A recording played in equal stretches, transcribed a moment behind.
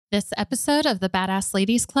This episode of the Badass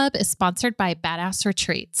Ladies Club is sponsored by Badass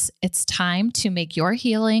Retreats. It's time to make your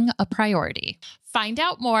healing a priority. Find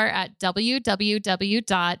out more at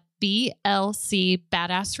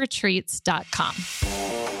www.blcbadassretreats.com.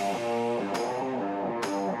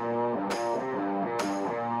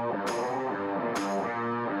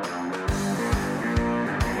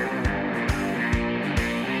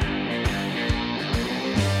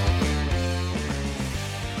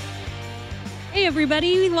 Hey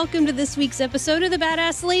everybody, welcome to this week's episode of the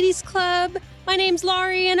Badass Ladies Club. My name's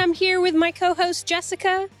Laurie and I'm here with my co-host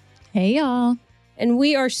Jessica. Hey y'all. And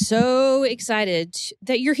we are so excited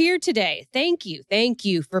that you're here today. Thank you. Thank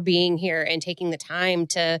you for being here and taking the time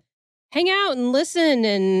to hang out and listen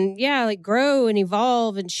and grow and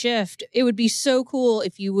evolve and shift. It would be so cool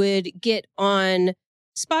if you would get on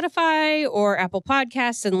Spotify or Apple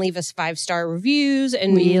Podcasts and leave us 5-star reviews.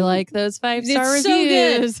 And we like those 5-star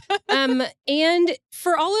reviews. So good. And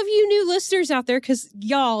for all of you new listeners out there, because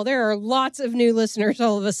y'all, there are lots of new listeners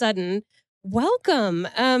all of a sudden, welcome.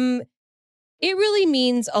 It really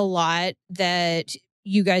means a lot that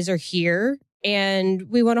you guys are here. And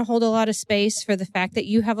we want to hold a lot of space for the fact that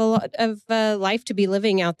you have a lot of life to be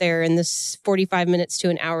living out there in this 45 minutes to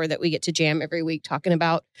an hour that we get to jam every week talking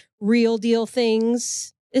about real deal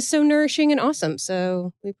things is so nourishing and awesome.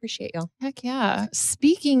 So we appreciate y'all. Heck yeah.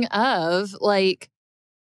 Speaking of, I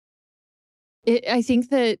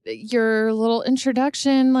think that your little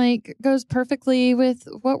introduction goes perfectly with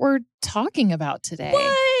what we're talking about today.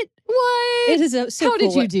 What? It is so How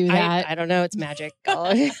cool. did you do that? I don't know. It's magic.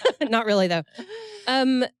 Not really, though.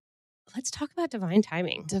 Let's talk about divine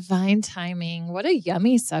timing. Divine timing. What a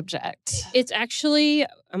yummy subject. It's actually,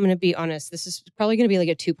 I'm going to be honest, this is probably going to be like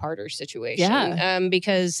a two-parter situation. Yeah.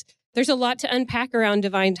 Because there's a lot to unpack around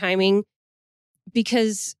divine timing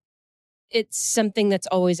because it's something that's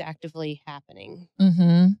always actively happening.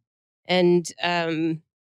 Mm-hmm. And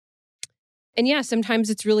yeah, sometimes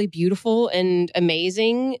it's really beautiful and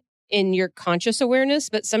amazing in your conscious awareness,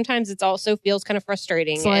 but sometimes it also feels kind of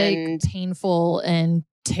frustrating. It's and painful and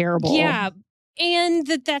terrible. Yeah. And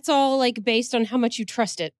that's all based on how much you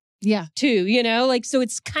trust it. Yeah. Too, so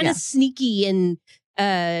it's kind of sneaky and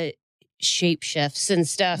shape shifts and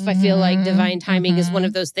stuff. Mm-hmm. I feel like divine timing is one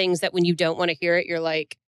of those things that when you don't want to hear it, you're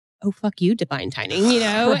like, oh, fuck you, divine timing,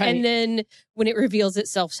 Right. And then when it reveals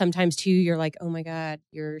itself sometimes too, you're like, oh my God,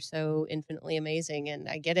 you're so infinitely amazing. And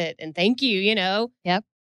I get it. And thank you, Yep.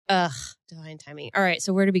 Ugh, divine timing. All right.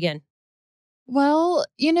 So where to begin? Well,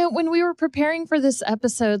 when we were preparing for this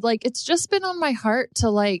episode, it's just been on my heart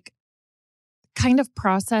to kind of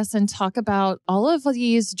process and talk about all of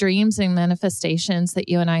these dreams and manifestations that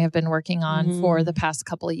you and I have been working on for the past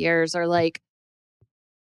couple of years are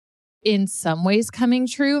in some ways coming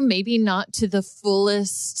true, maybe not to the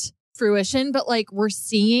fullest fruition, but we're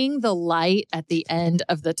seeing the light at the end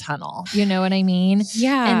of the tunnel. You know what I mean?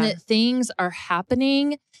 Yeah. And that things are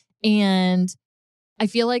happening. And I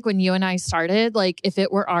feel like when you and I started, if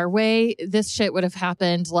it were our way, this shit would have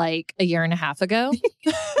happened a year and a half ago.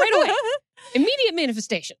 Right away. Immediate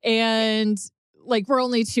manifestation. And we're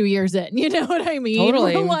only 2 years in. You know what I mean?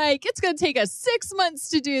 Totally. We're it's going to take us 6 months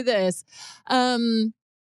to do this.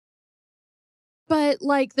 But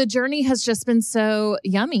the journey has just been so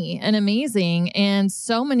yummy and amazing and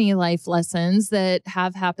so many life lessons that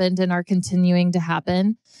have happened and are continuing to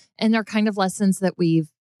happen. And they're kind of lessons that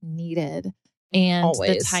we've needed. And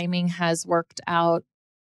Always. The timing has worked out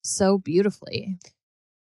so beautifully.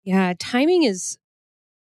 Yeah, timing it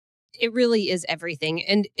really is everything.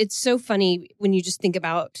 And it's so funny when you just think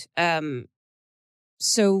about,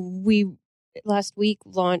 so we last week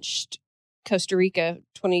launched Costa Rica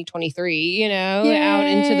 2023, out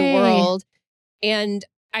into the world. And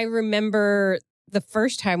I remember the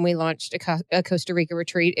first time we launched a Costa Rica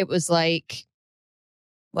retreat, it was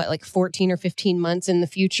 14 or 15 months in the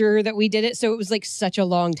future that we did it. So it was such a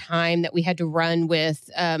long time that we had to run with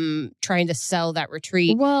trying to sell that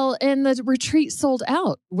retreat. Well, and the retreat sold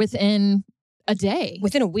out within a day.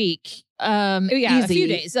 Within a week. Easy. A few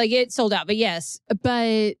days. It sold out, but yes.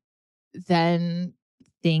 But then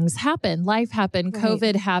things happened. Life happened. Right.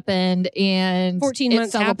 COVID happened. And 14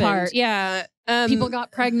 months fell happened. apart. Yeah. People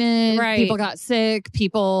got pregnant. Right. People got sick.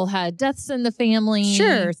 People had deaths in the family.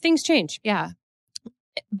 Sure. Things change. Yeah.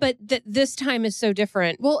 But this time is so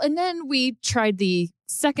different. Well, and then we tried the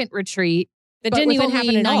second retreat. That didn't even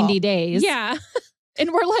happen in 90 days. Yeah.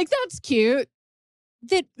 And we're that's cute.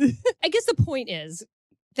 I guess the point is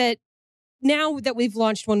that now that we've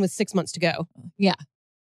launched one with 6 months to go. Yeah.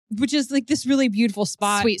 Which is this really beautiful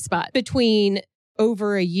spot. Sweet spot. Between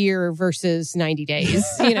over a year versus 90 days,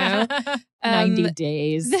 you know? 90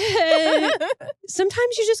 days.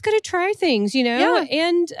 Sometimes you just got to try things, you know?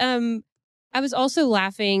 Yeah. And I was also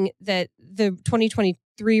laughing that the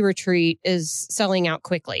 2023 retreat is selling out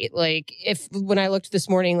quickly. Like when I looked this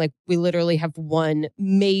morning, like we literally have 1,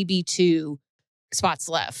 maybe 2 spots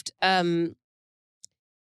left. That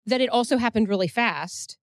it also happened really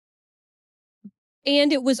fast.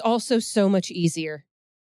 And it was also so much easier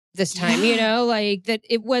this time, you know, like that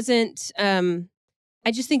it wasn't,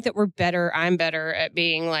 I just think that I'm better at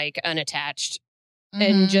being like unattached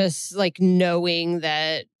and just like knowing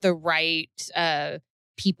that the right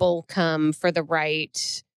people come for the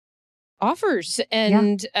right offers.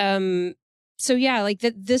 And so, yeah, like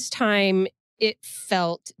this time it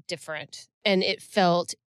felt different and it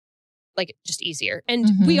felt like just easier. And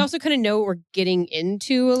we also kind of know what we're getting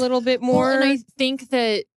into a little bit more. Well, and I think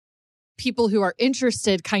that people who are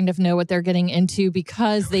interested kind of know what they're getting into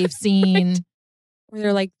because they've seen... Where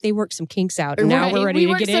they're like, they work some kinks out and now we're ready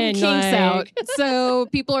to get in. Kinks out. So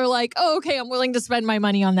people are like, oh, okay, I'm willing to spend my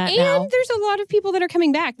money on that now. And there's a lot of people that are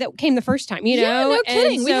coming back that came the first time, you know? Yeah, no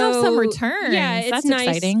kidding. And we have some returns. Yeah, it's That's nice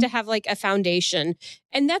exciting. to have like a foundation.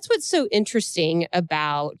 And that's what's so interesting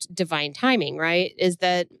about divine timing, right? Is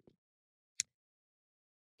that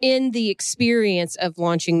in the experience of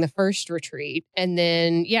launching the first retreat and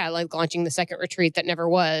then, like launching the second retreat that never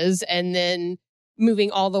was, and then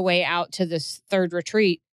moving all the way out to this third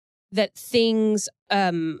retreat, that things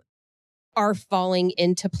are falling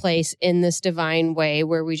into place in this divine way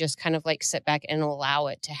where we just kind of like sit back and allow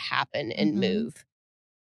it to happen and move.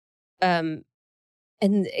 And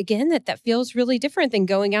again, that feels really different than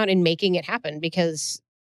going out and making it happen, because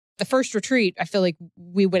the first retreat, I feel like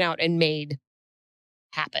we went out and made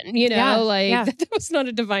happen, you know, that was not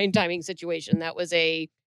a divine timing situation. That was a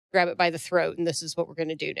grab it by the throat and this is what we're going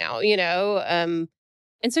to do now, you know?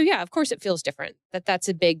 And so, of course it feels different. That's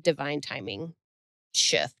a big divine timing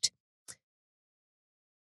shift.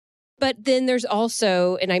 But then there's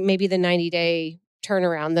also, and maybe the 90-day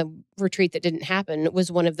turnaround, the retreat that didn't happen,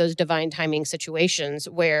 was one of those divine timing situations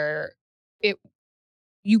where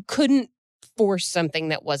you couldn't force something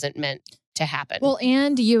that wasn't meant to happen. Well,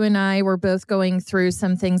 and you and I were both going through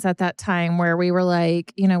some things at that time where we were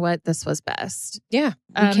like, you know what, this was best. Yeah.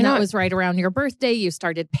 That was right around your birthday. You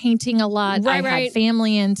started painting a lot. I had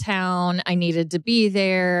family in town. I needed to be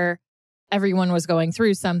there. Everyone was going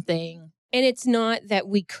through something. And it's not that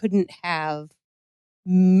we couldn't have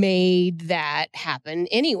made that happen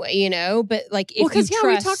anyway, you know, but like, if because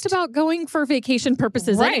we talked about going for vacation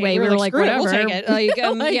purposes anyway. We were like, whatever, we'll take it. Like,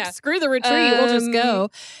 screw the retreat, we'll just go.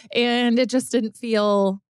 And it just didn't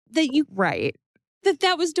feel that you right.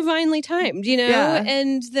 That was divinely timed, you know,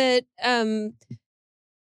 and that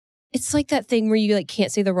it's like that thing where you like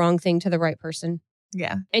can't say the wrong thing to the right person.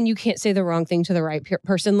 Yeah, and you can't say the wrong thing to the right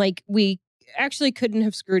person. Like we actually couldn't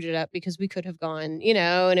have screwed it up because we could have gone, you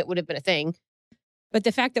know, and it would have been a thing. But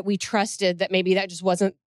the fact that we trusted that maybe that just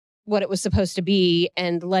wasn't what it was supposed to be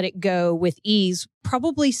and let it go with ease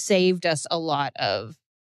probably saved us a lot of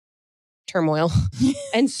turmoil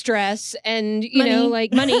and stress and, you know,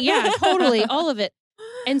 like money. Yeah, totally. All of it.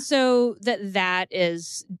 And so that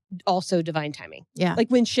is also divine timing. Yeah. Like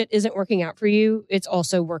when shit isn't working out for you, it's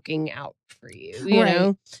also working out for you, you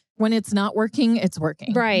know? When it's not working, it's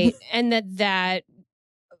working. Right. And that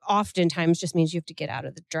oftentimes just means you have to get out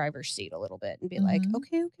of the driver's seat a little bit and be like,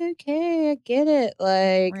 okay, I get it.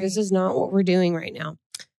 Like, this is not what we're doing right now.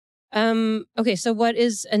 Okay, so what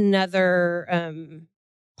is another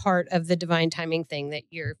part of the divine timing thing that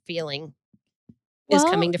you're feeling is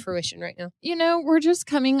coming to fruition right now? You know, we're just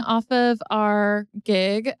coming off of our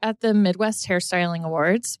gig at the Midwest Hairstyling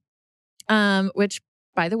Awards, which,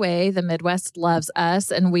 by the way, the Midwest loves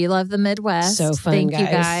us and we love the Midwest. So fun, Thank you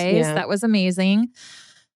guys. Yeah. That was amazing.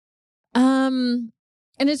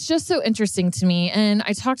 And it's just so interesting to me. And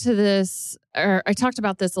I talked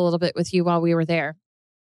about this a little bit with you while we were there.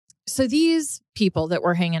 So these people that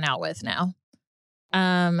we're hanging out with now,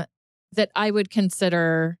 that I would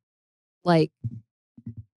consider like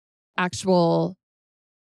actual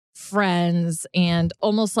friends and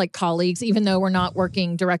almost like colleagues, even though we're not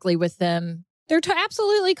working directly with them. They're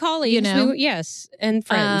absolutely colleagues, you know? Yes, and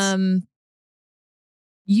friends.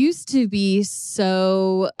 Used to be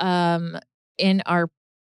so in our,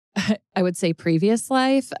 I would say, previous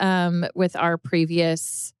life, with our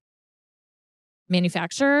previous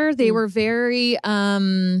manufacturer, they were very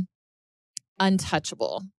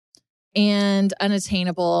untouchable and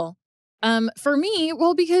unattainable. For me,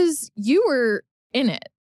 well, because you were in it,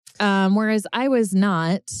 whereas I was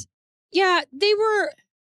not. Yeah,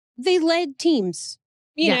 they led teams.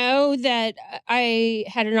 you know, that I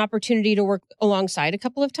had an opportunity to work alongside a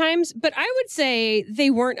couple of times. But I would say they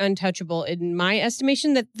weren't untouchable in my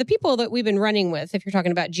estimation. That the people that we've been running with, if you're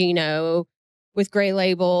talking about Gino with Gray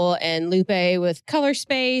Label and Lupe with Color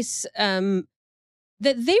Space, that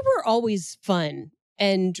they were always fun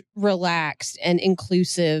and relaxed and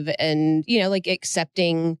inclusive and, you know, like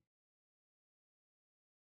accepting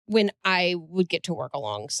when I would get to work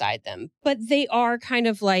alongside them. But they are kind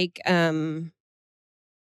of like, they're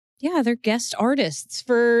guest artists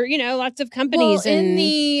for, you know, lots of companies. Well,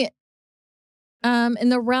 and in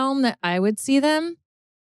the realm that I would see them,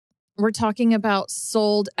 we're talking about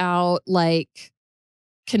sold out, like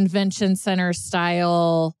convention center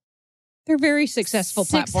style. They're very successful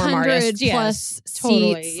platform artists. Plus yes,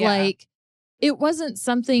 totally, seats. yeah. Like, it wasn't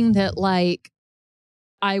something that like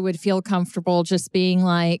I would feel comfortable just being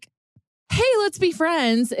like, hey, let's be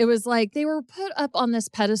friends. It was like they were put up on this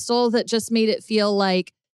pedestal that just made it feel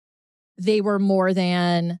like they were more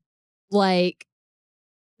than like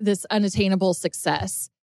this unattainable success.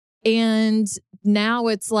 And now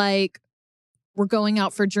it's like we're going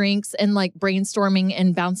out for drinks and like brainstorming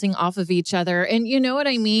and bouncing off of each other. And you know what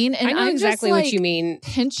I mean? And I know I'm exactly just, like, what you mean.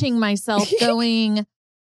 Pinching myself going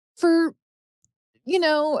for, you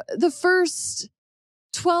know, the first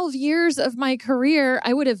 12 years of my career,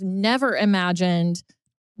 I would have never imagined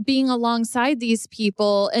being alongside these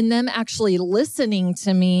people and them actually listening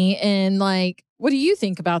to me and like, what do you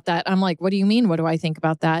think about that? I'm like, what do you mean? What do I think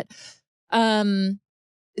about that?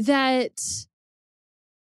 That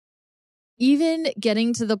even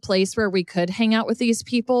getting to the place where we could hang out with these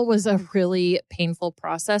people was a really painful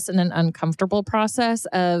process and an uncomfortable process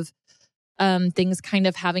of things kind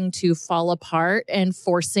of having to fall apart and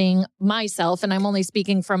forcing myself, and I'm only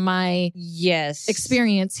speaking from my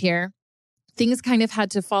experience here, things kind of had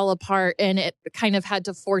to fall apart and it kind of had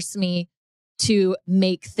to force me to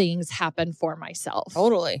make things happen for myself.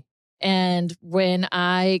 Totally. And when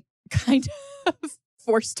I kind of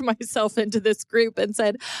forced myself into this group and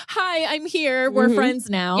said, hi, I'm here. We're friends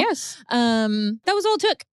now. Yes. That was all it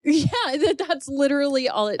took. Yeah, that's literally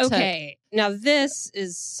all it took. Okay. Now this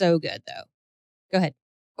is so good though. Go ahead.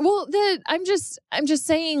 Well, I'm just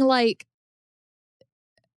saying, like,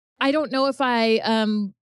 I don't know if I,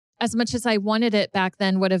 as much as I wanted it back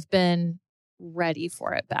then, would have been ready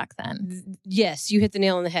for it back then. Yes, you hit the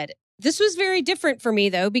nail on the head. This was very different for me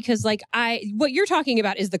though, because like what you're talking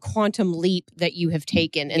about is the quantum leap that you have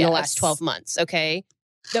taken in the last 12 months. Okay.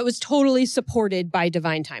 That was totally supported by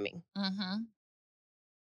divine timing. Mm-hmm.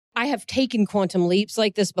 I have taken quantum leaps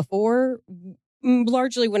like this before,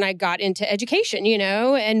 largely when I got into education, you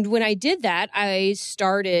know, and when I did that, I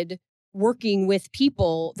started working with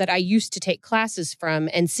people that I used to take classes from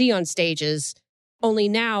and see on stages. Only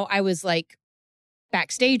now I was like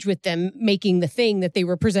backstage with them making the thing that they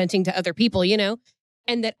were presenting to other people, you know,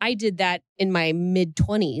 and that I did that in my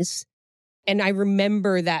mid-20s. And I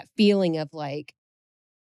remember that feeling of like,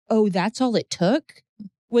 oh, that's all it took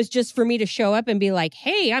was just for me to show up and be like,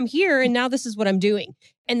 hey, I'm here. And now this is what I'm doing.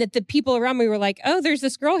 And that the people around me were like, oh, there's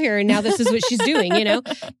this girl here. And now this is what she's doing, you know,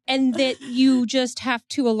 and that you just have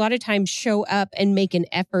to a lot of times show up and make an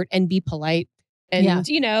effort and be polite and,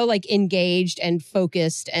 you know, like engaged and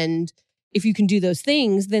focused. And if you can do those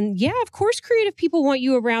things, then yeah, of course, creative people want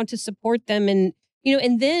you around to support them. And, you know,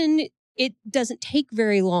 and then it doesn't take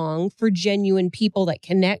very long for genuine people that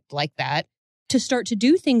connect like that to start to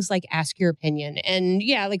do things like ask your opinion and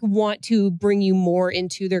like want to bring you more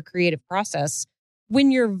into their creative process when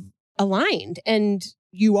you're aligned, and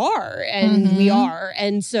you are, and we are.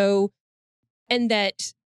 And so, and I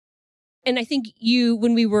think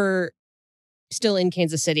when we were still in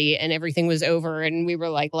Kansas City and everything was over and we were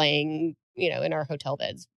like laying, you know, in our hotel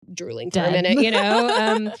beds, drooling for a minute, you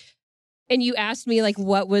know, and you asked me like,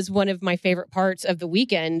 what was one of my favorite parts of the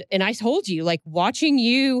weekend? And I told you like watching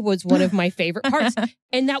you was one of my favorite parts.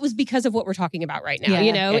 And that was because of what we're talking about right now,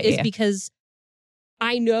 you know, because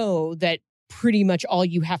I know that pretty much all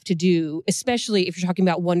you have to do, especially if you're talking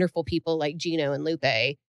about wonderful people like Gino and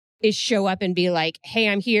Lupe, is show up and be like, hey,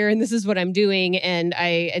 I'm here and this is what I'm doing. And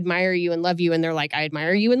I admire you and love you. And they're like, I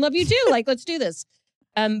admire you and love you too. Like, let's do this.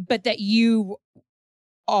 But that you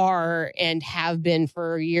are and have been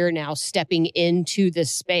for a year now stepping into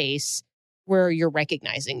this space where you're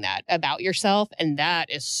recognizing that about yourself. And that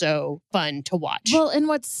is so fun to watch. Well, and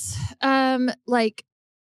what's like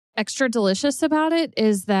extra delicious about it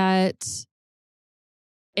is that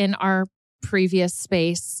in our previous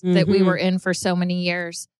space that we were in for so many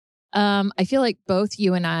years, I feel like both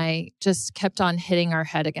you and I just kept on hitting our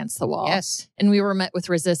head against the wall. Yes. And we were met with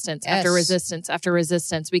resistance after resistance after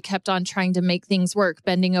resistance. We kept on trying to make things work,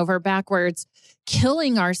 bending over backwards,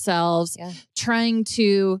 killing ourselves, trying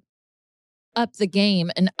to up the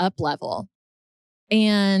game and up level.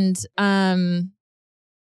 And,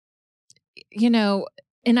 you know,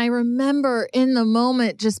 and I remember in the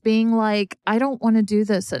moment just being like, I don't want to do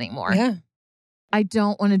this anymore. Yeah. I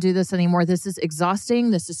don't want to do this anymore. This is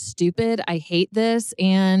exhausting. This is stupid. I hate this.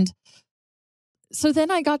 And so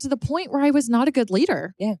then I got to the point where I was not a good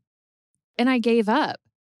leader. Yeah. And I gave up.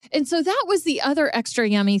 And so that was the other extra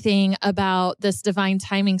yummy thing about this divine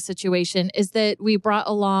timing situation is that we brought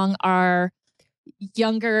along our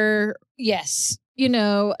younger, Yes. you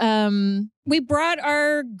know, we brought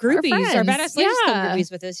our groupies, our Badass Ladies Club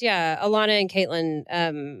groupies with us. Yeah. Alana and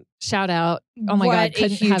Caitlin. Shout out. Oh my God.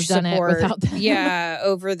 Couldn't have done it without them. Yeah.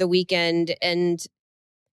 Over the weekend. And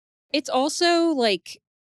it's also like,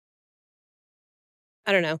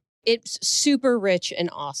 I don't know. It's super rich and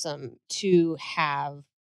awesome to have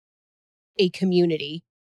a community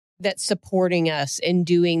that's supporting us in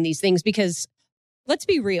doing these things because let's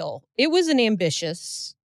be real. It was an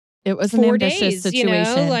ambitious 4 days, situation.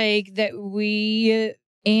 You know, like that we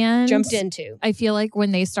jumped into. I feel like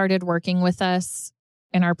when they started working with us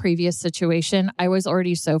in our previous situation, I was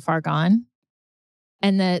already so far gone.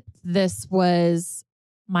 And that this was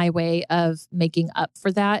my way of making up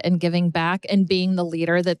for that and giving back and being the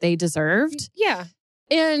leader that they deserved. Yeah.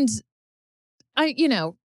 And I, you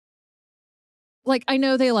know, like I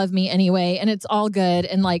know they love me anyway, and it's all good.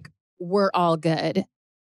 And like, we're all good.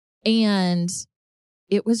 And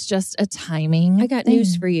it was just a timing. I got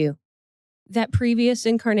news for you. That previous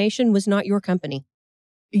incarnation was not your company.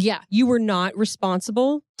 Yeah. You were not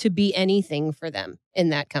responsible to be anything for them in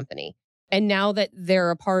that company. And now that they're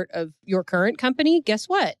a part of your current company, guess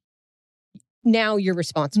what? Now you're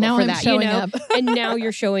responsible for that, you know? And now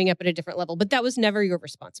you're showing up at a different level. But that was never your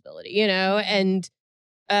responsibility, you know? And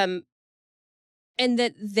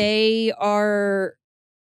that they are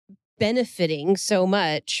benefiting so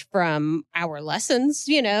much from our lessons,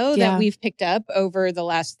 you know, that we've picked up over the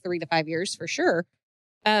last 3 to 5 years for sure.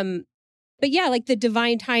 But yeah, like the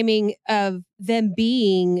divine timing of them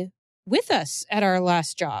being with us at our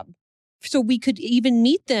last job. So we could even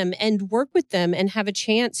meet them and work with them and have a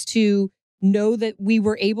chance to know that we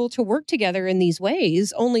were able to work together in these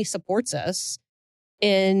ways only supports us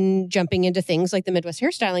in jumping into things like the Midwest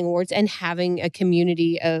Hairstyling Awards and having a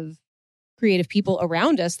community of creative people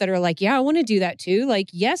around us that are like, yeah, I want to do that too. Like,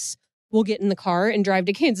 yes, we'll get in the car and drive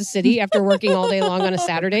to Kansas City after working all day long on a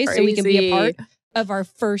Saturday so we can be a part of our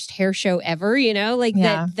first hair show ever, you know, like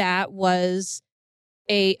that was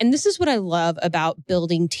and this is what I love about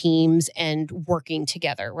building teams and working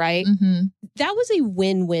together, right? Mm-hmm. That was a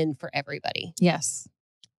win-win for everybody. Yes.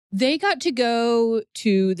 They got to go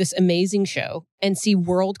to this amazing show and see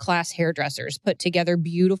world-class hairdressers put together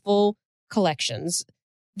beautiful collections.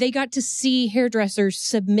 They got to see hairdressers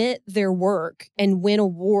submit their work and win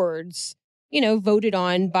awards, you know, voted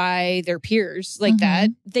on by their peers like that.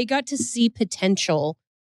 They got to see potential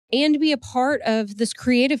and be a part of this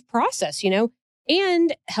creative process, you know,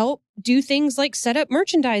 and help do things like set up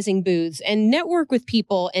merchandising booths and network with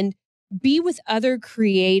people and be with other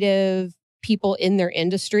creative people in their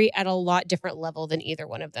industry at a lot different level than either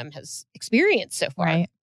one of them has experienced so far. Right.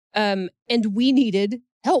 And we needed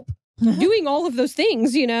help doing all of those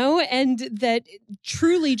things, you know, and that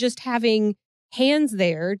truly just having hands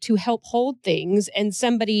there to help hold things and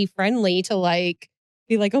somebody friendly to like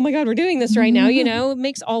be like, oh my God, we're doing this right now, you know, it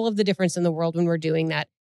makes all of the difference in the world when we're doing that.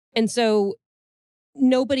 And so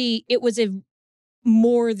it was a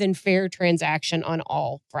more than fair transaction on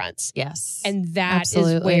all fronts. Yes. And that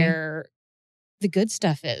is where the good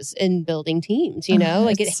stuff is in building teams, you know,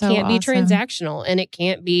 like it can't be transactional and it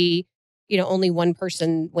can't be, you know, only one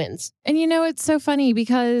person wins. And, you know, it's so funny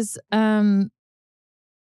because at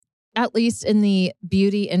least in the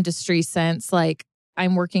beauty industry sense, like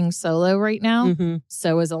I'm working solo right now. Mm-hmm.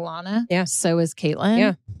 So is Alana. Yeah. So is Caitlin.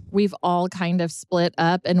 Yeah. We've all kind of split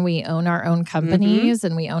up and we own our own companies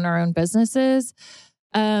and we own our own businesses.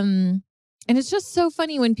 And it's just so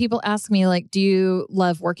funny when people ask me, like, do you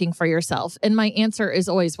love working for yourself? And my answer is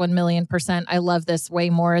always 1,000,000%. I love this way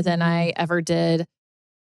more than I ever did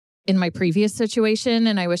in my previous situation.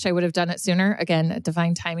 And I wish I would have done it sooner. Again, a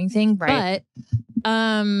divine timing thing. Right. But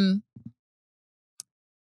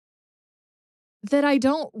that I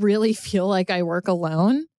don't really feel like I work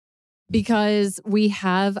alone because we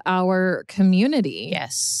have our community.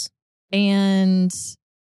 Yes. And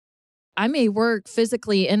I may work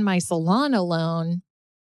physically in my salon alone,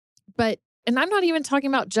 but and I'm not even talking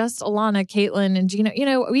about just Alana, Caitlin, and Gina.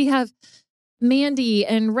 We have Mandy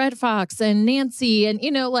and Red Fox and Nancy and,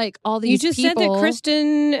 like all these people. You just said that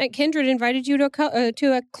Kristen at Kindred invited you to a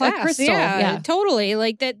class. Crystal, yeah, totally.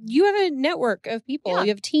 Like that you have a network of people. Yeah. You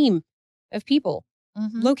have a team of people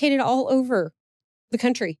located all over the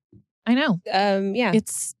country. I know. Yeah.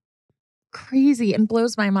 It's crazy and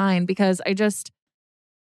blows my mind because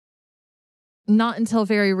not until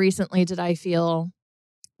very recently did I feel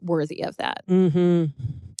worthy of that. Mm-hmm.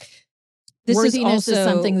 Worthiness is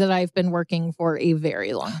something that I've been working for a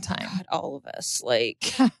very long time. God, all of us,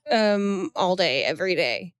 all day, every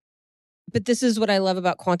day. But this is what I love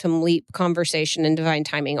about Quantum Leap conversation and divine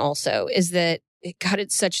timing also, is that, God,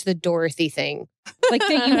 it's such the Dorothy thing. Like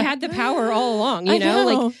that you had the power all along, you know?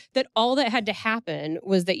 Like that all that had to happen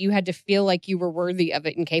was that you had to feel like you were worthy of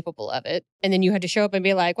it and capable of it. And then you had to show up and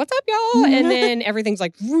be like, what's up, y'all? And then everything's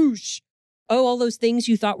like, whoosh. Oh, all those things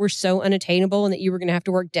you thought were so unattainable and that you were going to have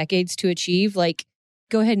to work decades to achieve, like,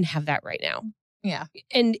 go ahead and have that right now. Yeah.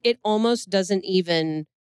 And it almost doesn't even,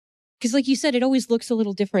 because like you said, it always looks a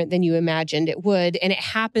little different than you imagined it would. And it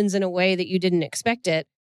happens in a way that you didn't expect it.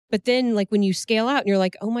 But then like when you scale out and you're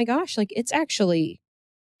like, oh my gosh, like it's actually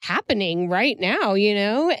happening right now,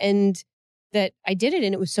 and that I did it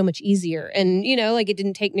and it was so much easier. And, like it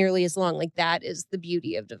didn't take nearly as long. Like that is the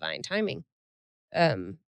beauty of divine timing.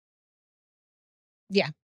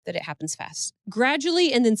 Yeah, that it happens fast.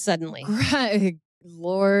 Gradually and then suddenly.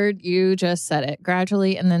 Lord, you just said it.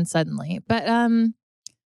 Gradually and then suddenly. But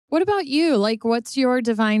what about you? Like, what's your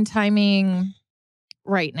divine timing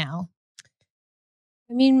right now?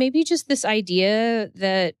 I mean, maybe just this idea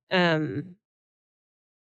that I'm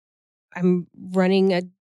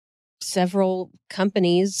running several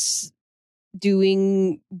companies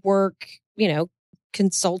doing work,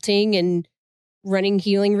 consulting and running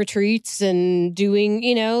healing retreats and doing,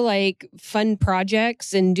 like fun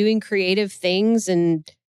projects and doing creative things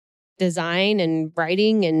and design and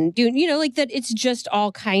writing and doing, like that it's just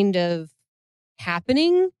all kind of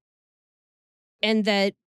happening. And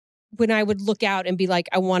that when I would look out and be like,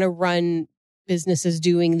 I want to run businesses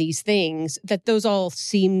doing these things, that those all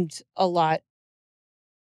seemed a lot,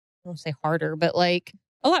 I don't say harder, but like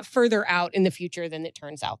a lot further out in the future than it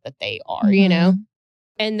turns out that they are,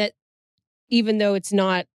 and that even though it's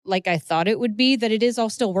not like I thought it would be, that it is all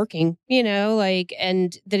still working,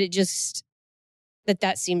 and that it just,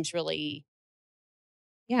 that seems really,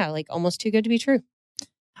 like almost too good to be true.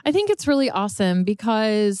 I think it's really awesome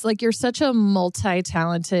because like you're such a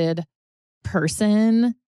multi-talented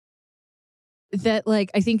person that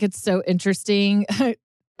like, I think it's so interesting.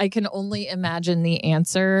 I can only imagine the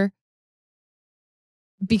answer.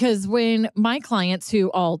 Because when my clients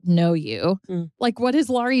who all know you, like, what is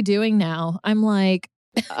Laurie doing now? I'm like,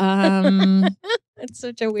 that's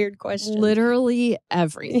such a weird question. Literally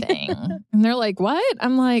everything. And they're like, what?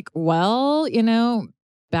 I'm like, well,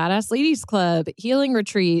 Badass Ladies Club, healing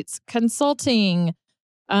retreats, consulting,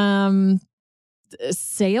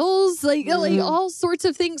 sales, like all sorts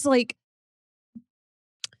of things. Like,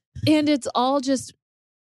 and it's all just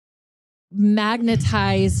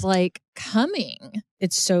magnetized, like coming.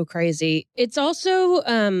 It's so crazy. It's also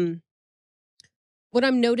what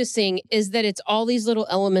I'm noticing is that it's all these little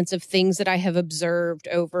elements of things that I have observed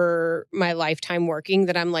over my lifetime working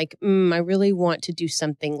that I'm like, I really want to do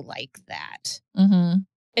something like that.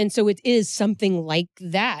 And so it is something like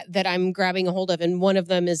that I'm grabbing a hold of. And one of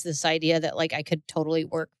them is this idea that like I could totally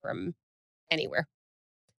work from anywhere.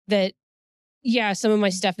 That some of my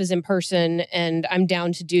stuff is in person and I'm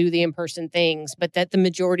down to do the in-person things, but that the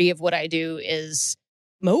majority of what I do is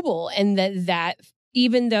mobile, and that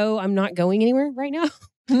even though I'm not going anywhere right now,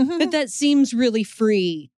 that seems really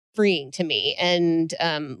freeing to me and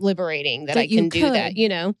liberating that I can do that,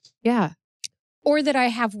 Yeah. Or that I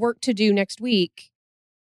have work to do next week,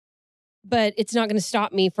 but it's not going to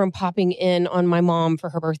stop me from popping in on my mom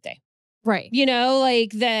for her birthday. Right.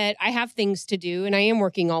 Like that I have things to do and I am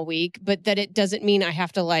working all week, but that it doesn't mean I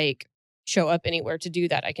have to like show up anywhere to do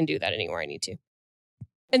that. I can do that anywhere I need to.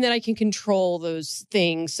 And then I can control those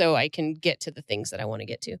things so I can get to the things that I want to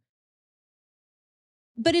get to.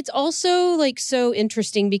 But it's also like so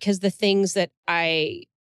interesting because the things that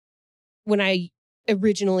when I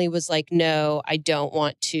originally was like, no, I don't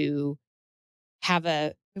want to have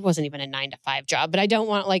it wasn't even a 9-to-5 job, but I don't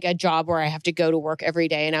want like a job where I have to go to work every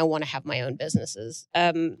day and I want to have my own businesses.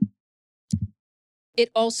 It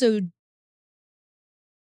also,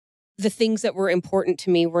 the things that were important to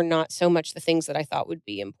me were not so much the things that I thought would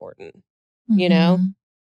be important. Divine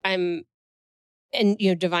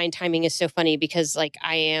timing is so funny because like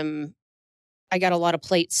I got a lot of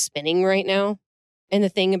plates spinning right now. And the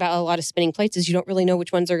thing about a lot of spinning plates is you don't really know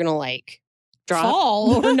which ones are going to like Drop.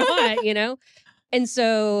 fall or not, you know? And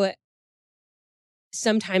so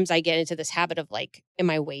sometimes I get into this habit of like, am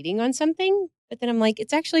I waiting on something? But then I'm like,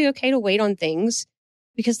 it's actually okay to wait on things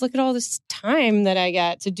because look at all this time that I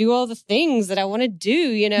got to do all the things that I want to do,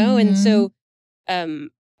 you know? And so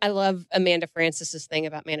I love Amanda Francis's thing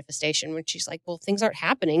about manifestation when she's like, well, things aren't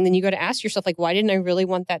happening. Then you got to ask yourself, like, why didn't I really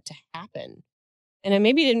want that to happen? And I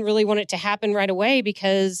maybe didn't really want it to happen right away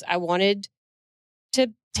because I wanted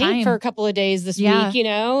to paint for a couple of days this week, you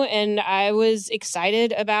know, and I was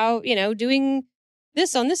excited about, you know, doing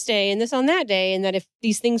this on this day and this on that day. And that if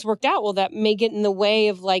these things worked out, well, that may get in the way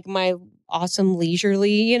of like my awesome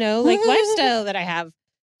leisurely, you know, like lifestyle that I have.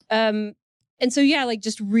 And so, yeah, like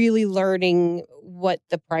just really learning what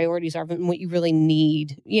the priorities are and what you really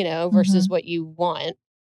need, you know, versus what you want.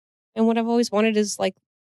 And what I've always wanted is like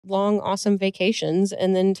long, awesome vacations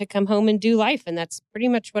and then to come home and do life. And that's pretty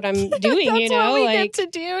much what I'm doing, That's you know, what we like get to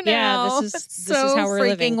do now. Yeah, this is how we're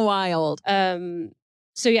living. Wild.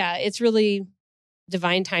 So yeah, it's really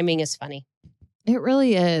divine timing is funny. It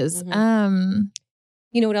really is.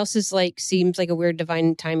 You know what else is like seems like a weird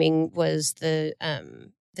divine timing was the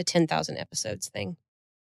 10,000 episodes thing.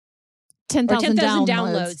 10,000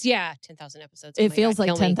 downloads. Yeah, 10,000 episodes. It feels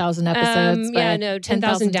like 10,000 episodes. Yeah, no,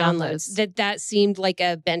 10,000 downloads. That seemed like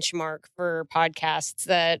a benchmark for podcasts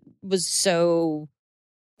that was so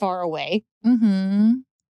far away.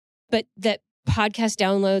 But that podcast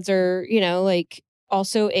downloads are, you know, like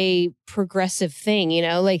also a progressive thing, you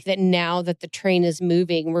know, like that now that the train is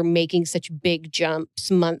moving, we're making such big jumps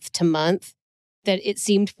month to month that it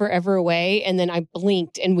seemed forever away. And then I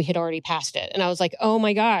blinked and we had already passed it. And I was like, oh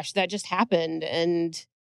my gosh, that just happened. And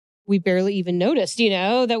we barely even noticed, you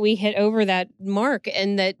know, that we hit over that mark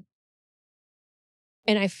and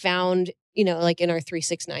I found, you know, like in our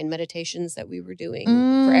 369 meditations that we were doing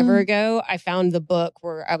forever ago, I found the book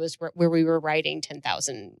where we were writing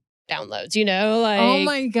 10,000 downloads, you know, like, oh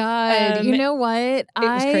my God. You know what? It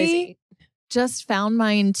was crazy. Just found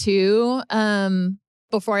mine too.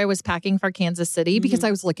 Before I was packing for Kansas City because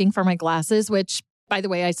I was looking for my glasses, which, by the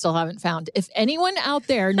way, I still haven't found. If anyone out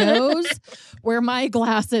there knows where my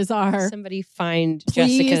glasses are, somebody find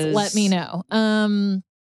please Jessica's. let me know.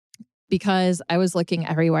 Because I was looking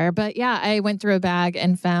everywhere. But yeah, I went through a bag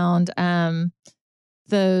and found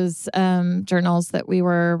those journals that we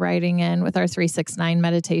were writing in with our 369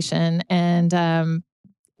 meditation. And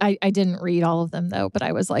I didn't read all of them though, but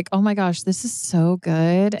I was like, oh my gosh, this is so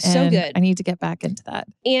good. And so good. I need to get back into that.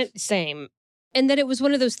 And same. And that it was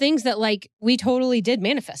one of those things that like we totally did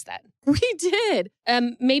manifest that. We did.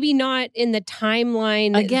 Maybe not in the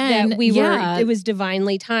timeline again that we were, it was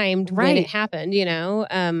divinely timed when it happened, you know?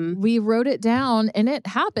 We wrote it down and it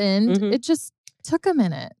happened. It just took a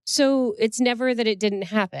minute. So it's never that it didn't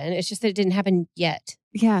happen. It's just that it didn't happen yet.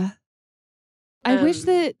 Yeah. I wish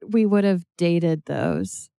that we would have dated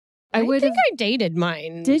those. I think I dated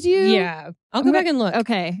mine. Did you? Yeah. I'll go back and look.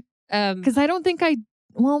 Okay. Because I don't think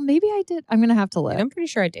well, maybe I did. I'm going to have to look. I'm pretty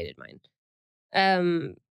sure I dated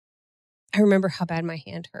mine. I remember how bad my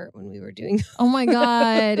hand hurt when we were doing. Oh my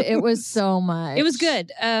God. It was so much. It was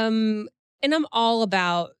good. And I'm all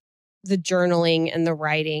about the journaling and the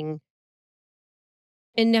writing.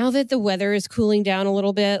 And now that the weather is cooling down a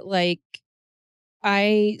little bit, like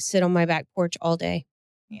I sit on my back porch all day.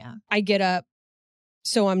 Yeah. I get up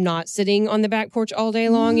so I'm not sitting on the back porch all day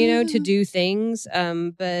long, you know, to do things.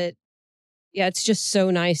 But yeah, it's just so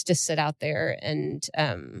nice to sit out there. And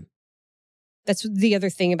that's the other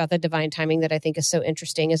thing about the divine timing that I think is so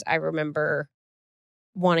interesting is I remember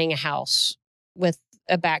wanting a house with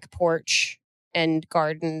a back porch and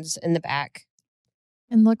gardens in the back.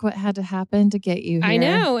 And look what had to happen to get you here. I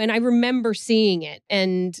know. And I remember seeing it.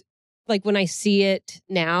 And like when I see it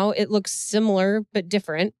now, it looks similar, but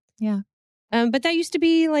different. Yeah. But that used to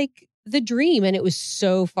be like the dream and it was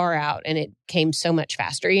so far out and it came so much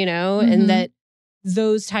faster, you know, and that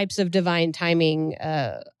those types of divine timing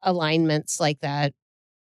alignments like that.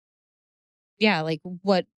 Yeah. Like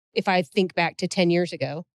what if I think back to 10 years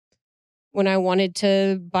ago when I wanted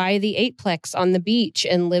to buy the 8-plex on the beach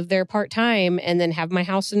and live there part-time and then have my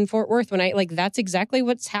house in Fort Worth when I like, that's exactly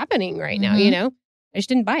what's happening right now. You know, I just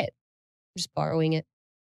didn't buy it. I'm just borrowing it.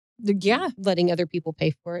 Yeah. Letting other people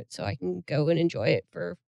pay for it so I can go and enjoy it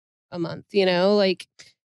for a month, you know, like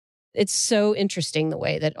it's so interesting the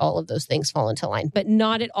way that all of those things fall into line, but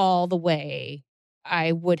not at all the way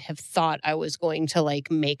I would have thought I was going to like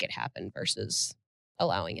make it happen versus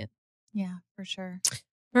allowing it. Yeah, for sure.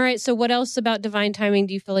 All right. So what else about divine timing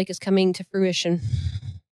do you feel like is coming to fruition?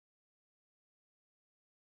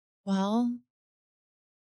 Well,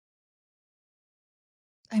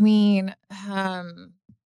 I mean,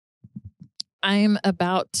 I'm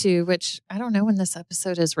about to, which I don't know when this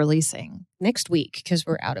episode is releasing. Next week, because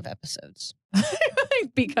we're out of episodes.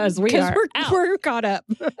 because we're caught up.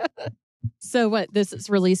 So what? This is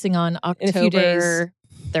releasing on In a few days. October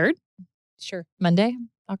 3rd? Sure. Monday,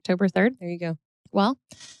 October 3rd. There you go. Well,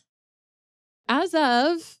 as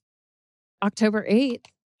of October 8th,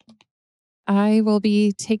 I will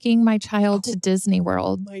be taking my child to Disney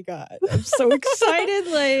World. My God. I'm so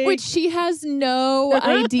excited. Which she has no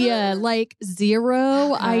idea, like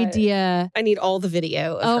zero idea. I need all the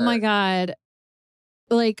video of Oh her. my God.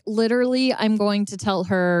 Like literally, I'm going to tell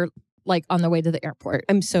her like on the way to the airport.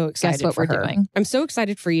 I'm so excited Guess what for we're her. doing. I'm so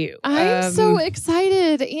excited for you. I'm so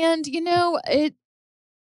excited. And you know,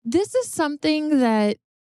 this is something that,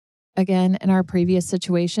 again, in our previous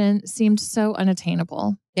situation, seemed so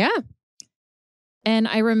unattainable. Yeah. And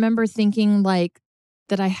I remember thinking like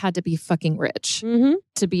that I had to be fucking rich Mm-hmm.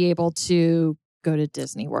 to be able to go to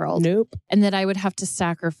Disney World. Nope. And that I would have to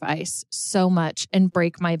sacrifice so much and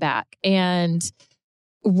break my back and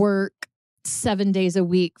work 7 days a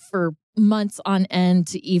week for months on end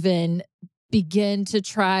to even begin to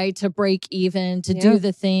try to break even, to do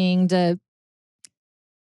the thing, and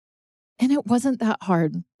it wasn't that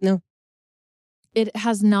hard. No. It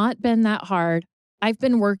has not been that hard. I've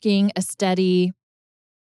been working a steady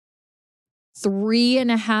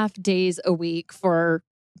 3.5 days a week for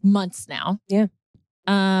months now. Yeah.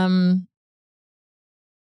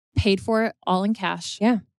 Paid for it all in cash.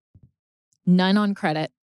 Yeah. None on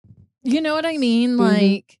credit. You know what I mean? Mm-hmm.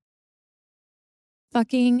 Like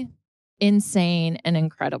fucking insane and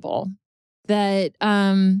incredible that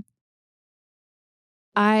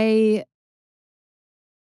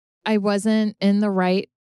I wasn't in the right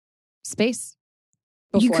space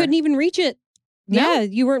before. You couldn't even reach it. No. Yeah.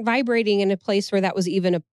 You weren't vibrating in a place where that was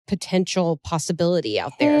even a potential possibility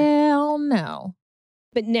out there. Hell no.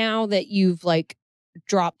 But now that you've like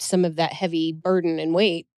dropped some of that heavy burden and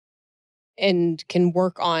weight and can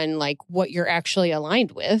work on like what you're actually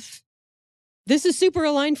aligned with, this is super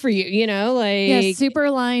aligned for you, you know, like. Yes, super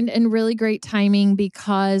aligned and really great timing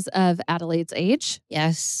because of Adelaide's age.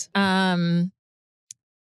 Yes.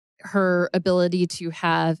 Her ability to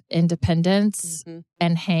have independence Mhm.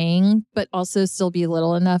 and hang, but also still be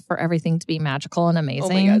little enough for everything to be magical and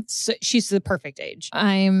amazing. Oh my God. So she's the perfect age.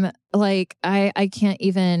 I'm like, I can't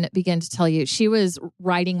even begin to tell you. She was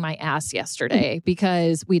riding my ass yesterday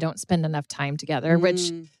because we don't spend enough time together,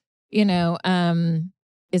 which, you know,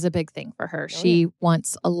 is a big thing for her. She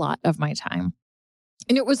wants a lot of my time.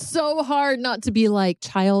 And it was so hard not to be like,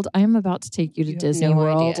 child, I am about to take you to Disney no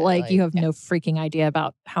World. idea. Like, you have no freaking idea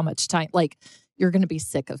about how much time, like, you're going to be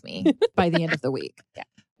sick of me by the end of the week. Yeah.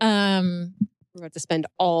 We're about to spend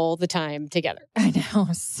all the time together. I know.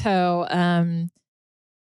 So,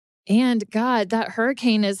 and God, that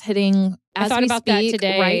hurricane is hitting I as thought we about speak that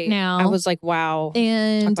today. right now. I was like, wow.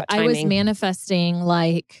 And Talk about I was timing. manifesting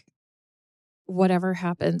like, whatever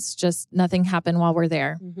happens, just nothing happened while we're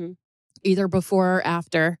there, Mm-hmm. either before or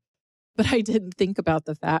after. But I didn't think about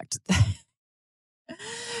the fact that.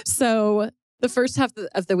 So the first half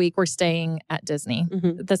of the week, we're staying at Disney.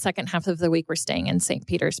 Mm-hmm. The second half of the week, we're staying in St.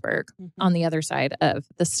 Petersburg Mm-hmm. on the other side of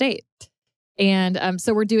the state. And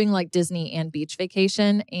so we're doing like Disney and beach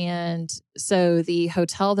vacation. And so the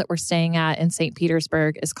hotel that we're staying at in St.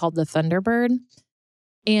 Petersburg is called the Thunderbird.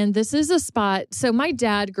 And this is a spot. So my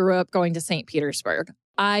dad grew up going to St. Petersburg.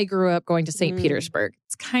 I grew up going to St. Petersburg.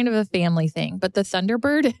 It's kind of a family thing. But the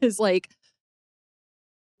Thunderbird is like,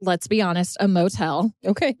 let's be honest, a motel.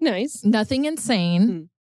 Okay, nice. Nothing insane.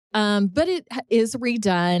 But it is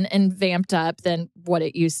redone and vamped up than what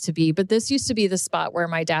it used to be. But this used to be the spot where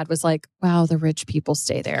my dad was like, wow, the rich people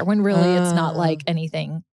stay there, when really it's not like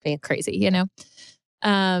anything crazy, you know?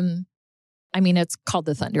 I mean, it's called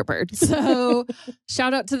the Thunderbird. So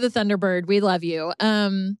shout out to the Thunderbird. We love you.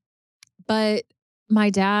 But my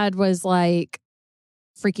dad was like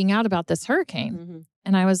freaking out about this hurricane. Mm-hmm.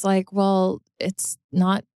 And I was like, well, it's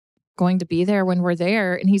not going to be there when we're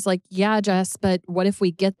there. And he's like, yeah, Jess, but what if we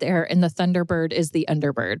get there and the Thunderbird is the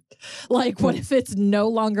Underbird? Like, what if it's no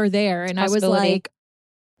longer there? And I was like,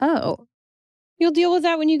 oh, You'll deal with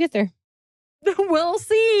that when you get there. we'll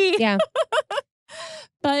see. Yeah.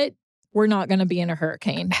 But we're not going to be in a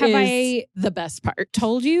hurricane. Have is I the best part.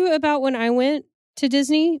 Told you about when I went to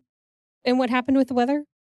Disney and what happened with the weather?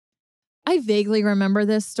 I vaguely remember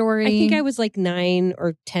this story. I think I was like 9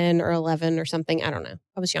 or 10 or 11 or something. I don't know.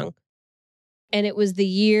 I was young. And it was the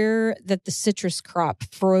year that the citrus crop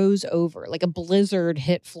froze over, like a blizzard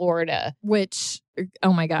hit Florida. Which,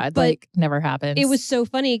 oh my God, But like never happened. It was so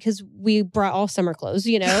funny because we brought all summer clothes,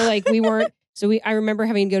 you know, like we weren't So I remember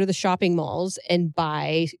having to go to the shopping malls and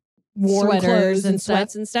buy warm Sweaters clothes and and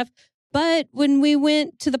sweats and stuff. But when we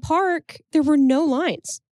went to the park, there were no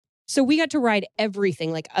lines. So we got to ride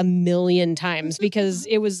everything like a million times because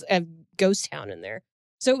it was a ghost town in there.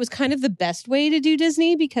 So it was kind of the best way to do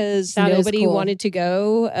Disney because That is nobody cool. wanted to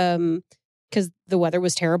go because the weather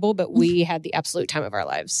was terrible, but we had the absolute time of our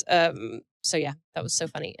lives. So yeah, that was so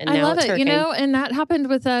funny. And I now love it's it, hurricane. and that happened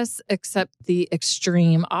with us, except the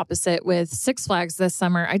extreme opposite with Six Flags this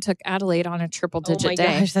summer. I took Adelaide on a triple digit oh my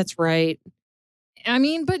day. gosh, that's right. I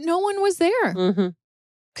mean, but no one was there. Mm-hmm.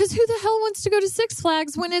 Because who the hell wants to go to Six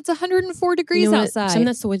Flags when it's 104 degrees You know what? outside? Sometimes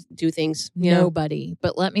that's the way to do things. Yeah. Nobody.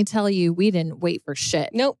 But let me tell you, we didn't wait for shit.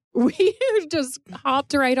 Nope. We just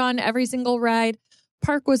hopped right on every single ride.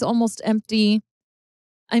 Park was almost empty.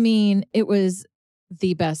 I mean, it was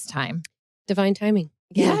the best time. Divine timing.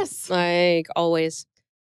 Yes. Like always.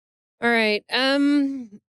 All right.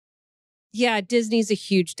 Yeah, Disney's a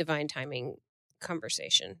huge divine timing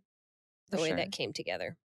conversation. The For way sure. that came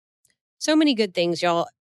together. So many good things, y'all.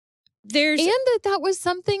 There's And that was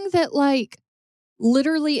something that, like,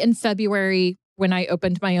 literally in February, when I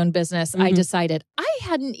opened my own business, I Mhm. decided I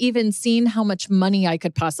hadn't even seen how much money I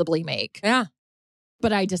could possibly make. Yeah.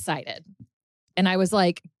 But I decided. And I was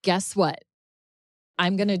like, guess what?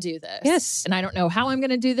 I'm going to do this. Yes. And I don't know how I'm going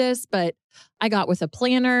to do this, but I got with a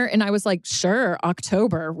planner and I was like, sure,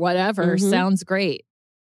 October, whatever. Mhm. Sounds great.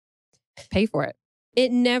 Pay for it.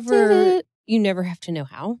 It never Did it. you never have to know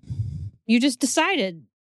how. You just decided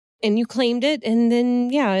and you claimed it and then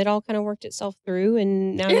yeah, it all kind of worked itself through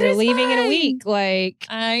and now It you're is leaving in a fine. week. Like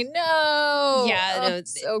I know. Yeah, Oh, no,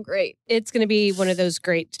 it's so great. it's going to be one of those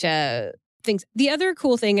great things. The other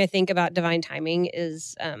cool thing I think about divine timing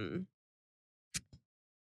is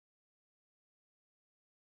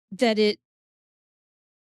that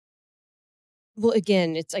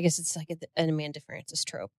again, I guess it's like an Amanda Francis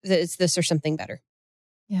trope. That it's this or something better.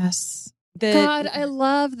 Yes. That God, I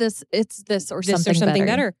love this. It's this or something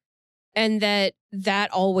better. And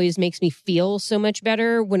that always makes me feel so much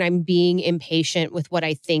better when I'm being impatient with what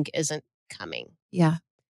I think isn't coming. Yeah.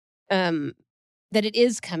 That it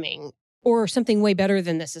is coming or something way better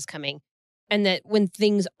than this is coming. And that when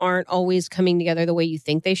things aren't always coming together the way you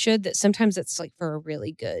think they should, that sometimes it's like for a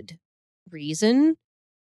really good reason.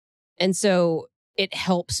 And so it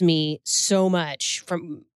helps me so much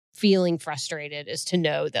from feeling frustrated is to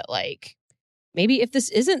know that like, maybe if this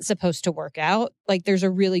isn't supposed to work out, like there's a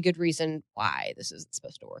really good reason why this isn't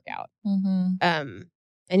supposed to work out. Mm-hmm.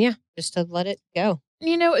 And yeah, just to let it go.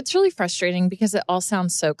 It's really frustrating because it all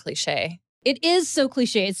sounds so cliche. It is so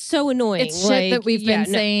cliche. It's so annoying. It's shit that we've been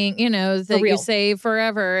saying, that real. you say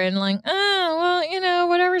forever and like, oh, well,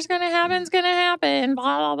 whatever's going to happen is going to happen,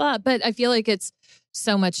 blah, blah, blah. But I feel like it's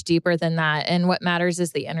so much deeper than that. And what matters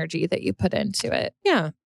is the energy that you put into it. Yeah.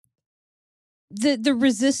 The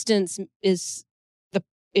resistance is the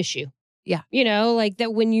issue. Yeah. Like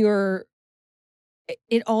that when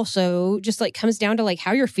it also just like comes down to like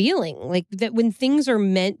how you're feeling. Like that when things are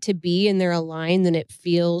meant to be and they're aligned, then it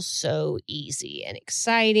feels so easy and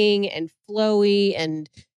exciting and flowy. And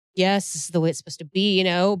yes, this is the way it's supposed to be,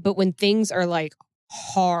 but when things are like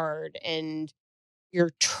hard and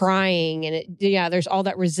you're trying and there's all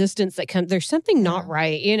that resistance that comes, there's something not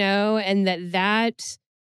right, and that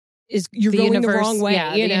is you're going the wrong way.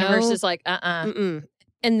 Yeah, the universe is like, Mm-mm.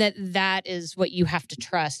 And that is what you have to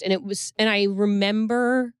trust. And I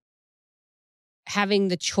remember having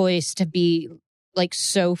the choice to be like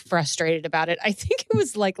so frustrated about it. I think it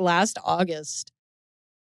was like last August.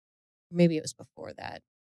 Maybe it was before that.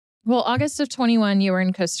 Well, August of 21, you were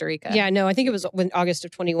in Costa Rica. Yeah, no, I think it was when August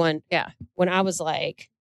of 21. Yeah. When I was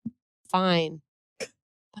like, fine.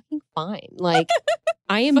 Fucking fine. Like,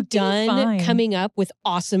 I am done coming up with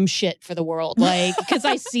awesome shit for the world. Like, because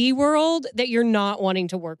I see world that you're not wanting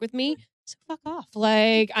to work with me. So fuck off.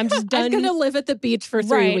 Like, I'm just done. I'm going to live at the beach for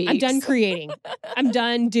 3 weeks. I'm done creating. I'm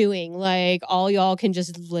done doing. Like, all y'all can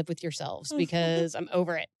just live with yourselves because I'm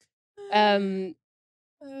over it.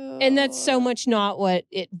 And that's so much not what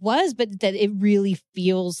it was, but that it really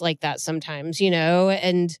feels like that sometimes,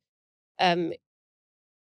 and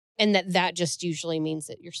that just usually means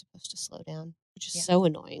that you're supposed to slow down, which is so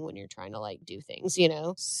annoying when you're trying to like do things,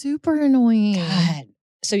 Super annoying. God.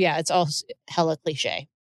 So yeah, it's all hella cliche.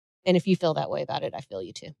 And if you feel that way about it, I feel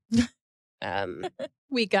you too.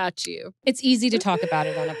 We got you. It's easy to talk about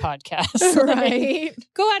it on a podcast. Right.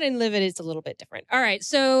 Go out and live it. It's a little bit different. All right.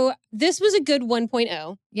 So this was a good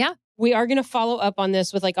 1.0. Yeah. We are going to follow up on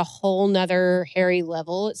this with like a whole nother hairy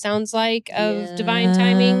level, it sounds like, of divine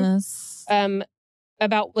timing.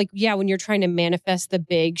 About like, when you're trying to manifest the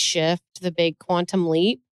big shift, the big quantum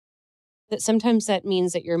leap, that sometimes that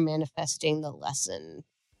means that you're manifesting the lesson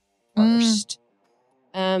first.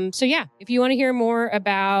 So yeah, if you want to hear more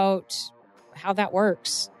about how that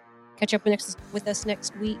works, catch up with us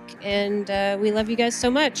next week. And we love you guys so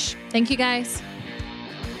much. Thank you, guys.